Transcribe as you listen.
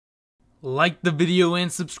Like the video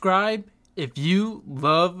and subscribe if you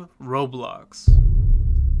love Roblox.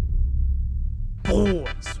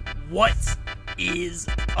 Boys, what is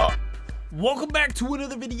up? Welcome back to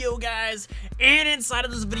another video, guys. And inside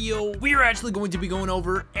of this video, we are actually going to be going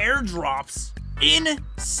over airdrops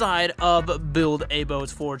inside of Build a Boat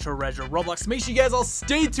for Treasure Roblox. Make sure you guys all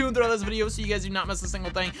stay tuned throughout this video so you guys do not miss a single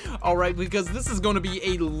thing, alright, because this is going to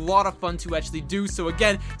be a lot of fun to actually do. So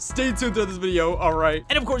again, stay tuned throughout this video, alright.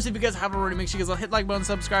 And of course, if you guys haven't already, make sure you guys all hit like button,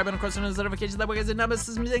 subscribe, and of course turn on the notifications, that way you guys do not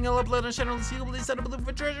miss anything I'll upload on the channel. See you will set up a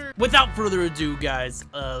for treasure. Without further ado, guys,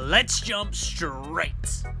 let's jump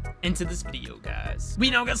straight into this video, guys. We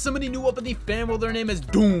now got somebody new up in the fan world. Their name is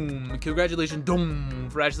Doom. Congratulations, Doom,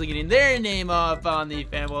 for actually getting their name up on the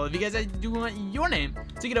fan world. If you guys do want your name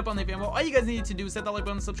to get up on the fan world, all you guys need to do is hit that like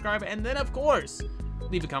button, subscribe, and then of course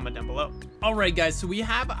leave a comment down below. All right, guys, so we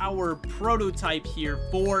have our prototype here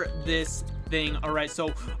for this thing. All right, so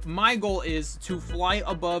my goal is to fly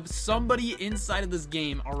above somebody inside of this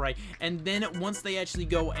game. All right, and then once they actually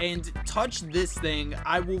go and touch this thing,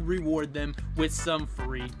 I will reward them with some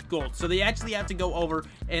free gold. So they actually have to go over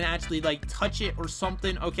and actually like touch it or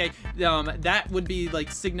something. Okay, that would be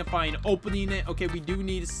like signifying opening it. Okay, we do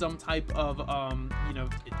need some type of you know,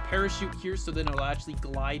 parachute here, so then it'll actually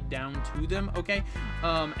glide down to them. Okay,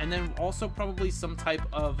 and then also probably some type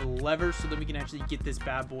of lever so that we can actually get this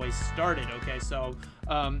bad boy started. Okay, so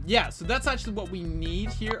yeah, so that's actually what we need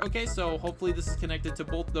here. Okay, so hopefully this is connected to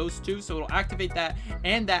both those two, so it'll activate that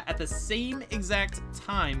and that at the same exact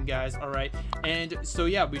time, guys. All right, and so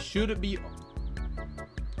yeah, we should be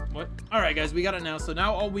what? All right, guys, we got it now. So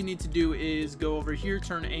now all we need to do is go over here,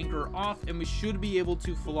 turn anchor off, and we should be able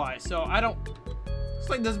to fly. So I don't, it's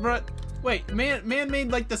like this, bro. Wait, man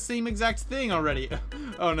made like the same exact thing already.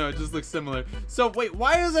 Oh no, it just looks similar. So wait,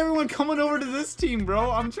 why is everyone coming over to this team,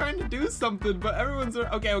 bro? I'm trying to do something, but everyone's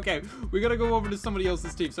okay. We gotta go over to somebody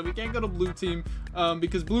else's team. So we can't go to blue team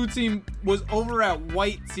because blue team was over at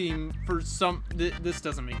white team for some. This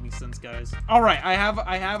doesn't make any sense, guys. All right, I have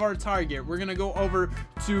our target. We're gonna go over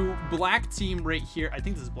to black team right here. I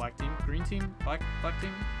think this is black team, green team, black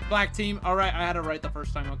team, black team. All right, I had it right the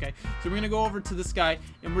first time. Okay, so we're gonna go over to this guy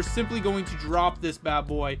and we're simply going to drop this bad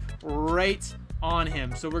boy right on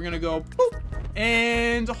him. So we're gonna go boop,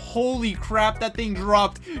 and holy crap, that thing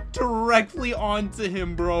dropped directly onto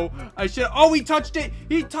him, bro. Oh, he touched it.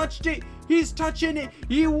 He touched it. He's touching it.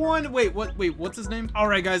 He won. Wait, what's his name? All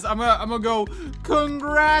right, guys, I'm gonna go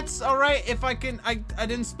congrats. All right, if I can, I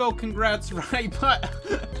didn't spell congrats right,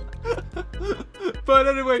 but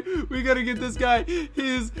anyway, we gotta get this guy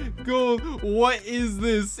his gold. What is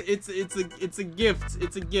this? It's a gift.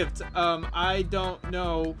 It's a gift. I don't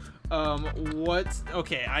know what.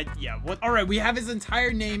 Okay, what? All right, we have his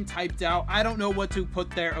entire name typed out. I don't know what to put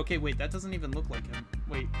there. Okay, wait, that doesn't even look like him.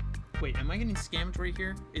 Wait, am I getting scammed right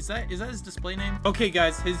here? Is that his display name? Okay,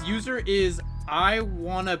 guys, his user is I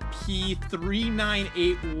wanna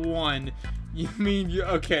P3981. You mean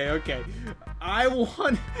okay. I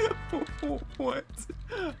want what?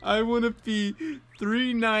 I wanna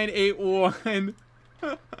P3981.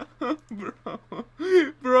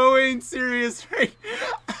 Bro ain't serious, right?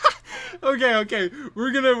 Okay,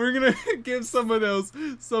 we're gonna give someone else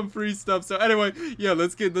some free stuff. So anyway, yeah,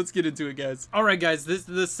 let's get into it, guys. All right, guys,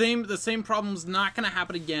 the same problem's not gonna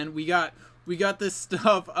happen again. We got this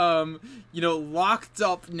stuff you know, locked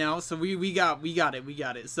up now, so we got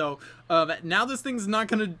it. So now this thing's not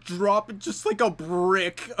gonna drop just like a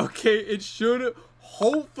brick. Okay, it should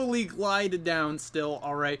hopefully glide down still.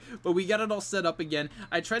 All right, but we got it all set up again.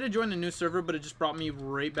 I tried to join a new server, but it just brought me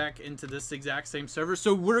right back into this exact same server.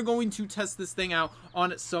 So we're going to test this thing out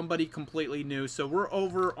on somebody completely new. So we're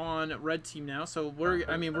over on red team now. So we're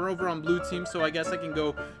over on blue team, so I guess I can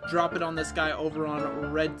go drop it on this guy over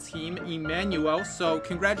on red team, Emmanuel. So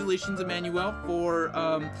congratulations, Emmanuel, for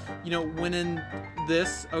you know, winning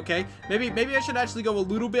this. Okay, maybe I should actually go a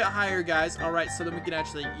little bit higher, guys. All right, so then we can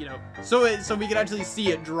actually, you know, so we can actually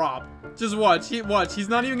see it drop. Just watch. He's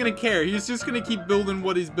not even gonna care. He's just gonna keep building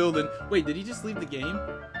what he's building. Wait, did he just leave the game?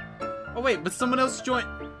 Oh wait, but someone else joined.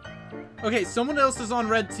 Okay, someone else is on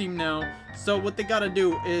red team now. So what they gotta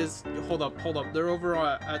do is hold up. They're over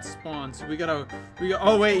at spawn. So we gotta.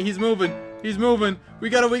 Oh wait, he's moving. We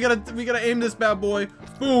gotta aim this bad boy.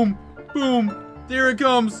 Boom. There it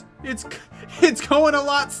comes. It's going a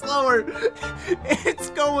lot slower. It's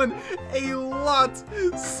going a lot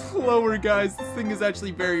slower, guys. This thing is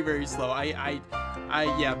actually very, very slow.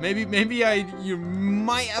 Yeah, maybe you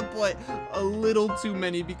might have put a little too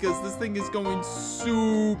many because this thing is going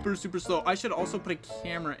super, super slow. I should also put a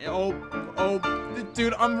camera. Oh,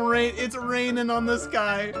 dude, it's raining on this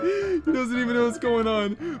guy. He doesn't even know what's going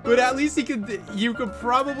on. But at least you could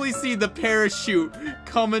probably see the parachute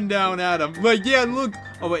coming down at him. Like, yeah, look.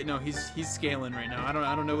 Oh wait, no, he's scaling right now. I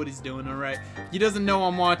don't know what he's doing. All right, he doesn't know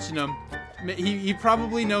I'm watching him. He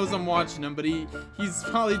probably knows I'm watching him, but he's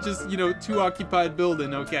probably just, you know, too occupied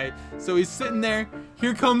building. Okay, so he's sitting there.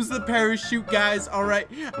 Here comes the parachute, guys. All right,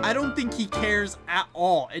 I don't think he cares at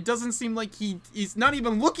all. It doesn't seem like he's not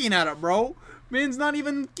even looking at it, bro. Man's not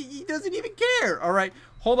even, he doesn't even care. All right,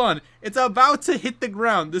 hold on. It's about to hit the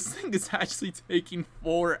ground. This thing is actually taking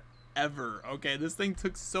forever. Okay, this thing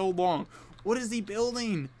took so long. What is he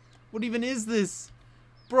building? What even is this?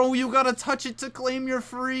 Bro, you gotta touch it to claim your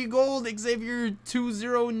free gold, Xavier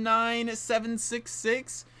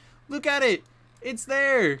 209766. Look at it. It's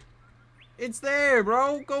there. It's there,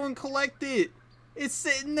 bro. Go and collect it. It's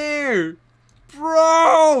sitting there.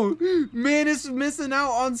 Bro, man is missing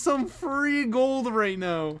out on some free gold right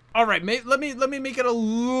now. All right, let me make it a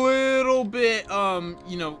little bit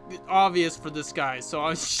you know, obvious for this guy. So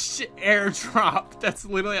airdrop. That's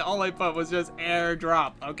literally all I put was just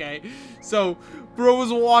airdrop. Okay, so bro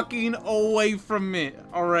is walking away from it.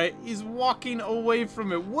 All right, he's walking away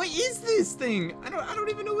from it. What is this thing? I don't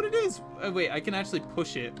even know what it is. Wait, I can actually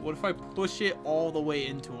push it. What if I push it all the way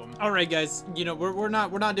into him? All right, guys. You know, we're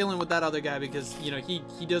not dealing with that other guy because, you know, he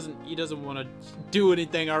doesn't want to do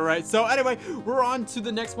anything. All right, so anyway, we're on to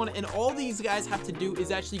the next one, and all these guys have to do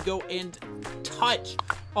is actually go and touch.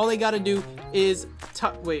 All they gotta do is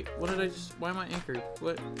wait, what did I just, why am I anchored?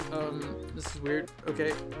 What, this is weird.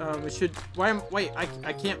 Okay, it should, wait,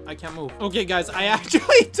 I can't move. Okay, guys, I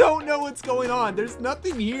actually don't know what's going on. There's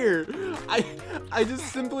nothing here. I just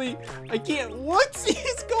simply, I can't, what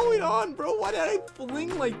is going on, bro? Why did I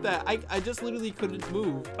fling like that? I just literally couldn't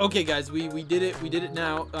move. Okay, guys, we did it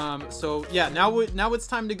now. So yeah, now it's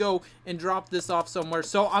time to go and drop this off somewhere.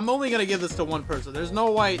 So I'm only gonna give this to one person. There's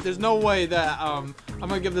no way that I'm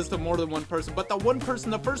gonna give this to more than one person, but the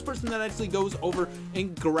first person that actually goes over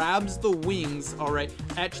and grabs the wings, all right,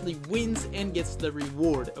 actually wins and gets the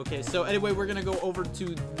reward. Okay, so anyway, we're gonna go over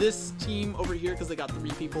to this team over here because they got 3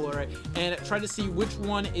 people, all right, and try to see which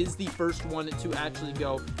one is the first one to actually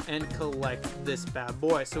go and collect this bad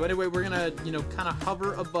boy. So anyway, we're gonna, you know, kind of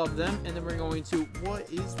hover above them, and then we're going to, what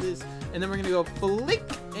is this? And then we're gonna go flick,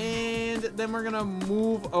 and then we're gonna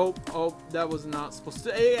move. Oh, that was not supposed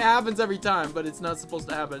to, it happens every time, but it's not supposed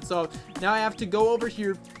to happen. So now I have to go over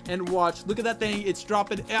here and watch. Look at that thing, it's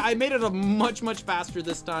dropping. I made it a much faster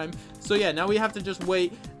this time. So yeah, now we have to just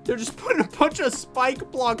wait. They're just putting a bunch of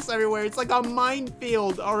spike blocks everywhere. It's like a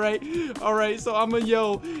minefield. All right, so I'm gonna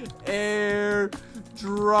yell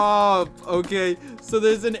airdrop. Okay, so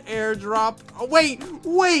there's an airdrop. Oh, wait,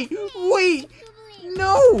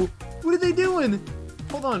 no, what are they doing?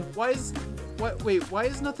 Hold on, why is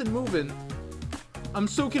nothing moving? I'm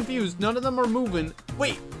so confused. None of them are moving.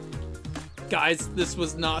 Wait, guys, this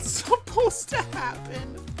was not supposed to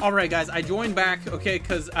happen. All right, guys, I joined back, okay,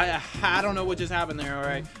 because I don't know what just happened there. All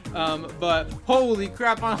right, but holy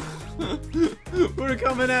crap, we're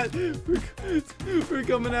coming at them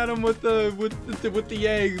with the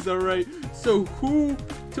eggs. All right, so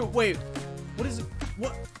wait, what is it?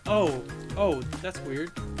 What? Oh, that's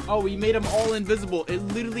weird. Oh, we made them all invisible. It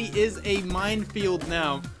literally is a minefield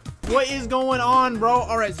now. What is going on, bro?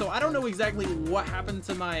 All right, so I don't know exactly what happened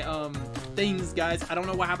to my things, guys. I don't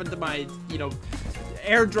know what happened to my, you know,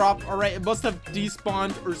 airdrop. All right, it must have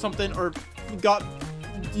despawned or something, or got,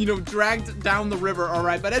 you know, dragged down the river. All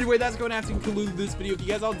right, but anyway, that's going to have to conclude this video. If you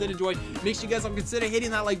guys all did enjoy, make sure you guys all consider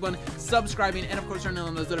hitting that like button, subscribing, and of course turning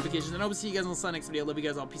on those notifications. And I will see you guys on the next video. Love you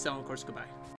guys all. Peace out, and of course, goodbye.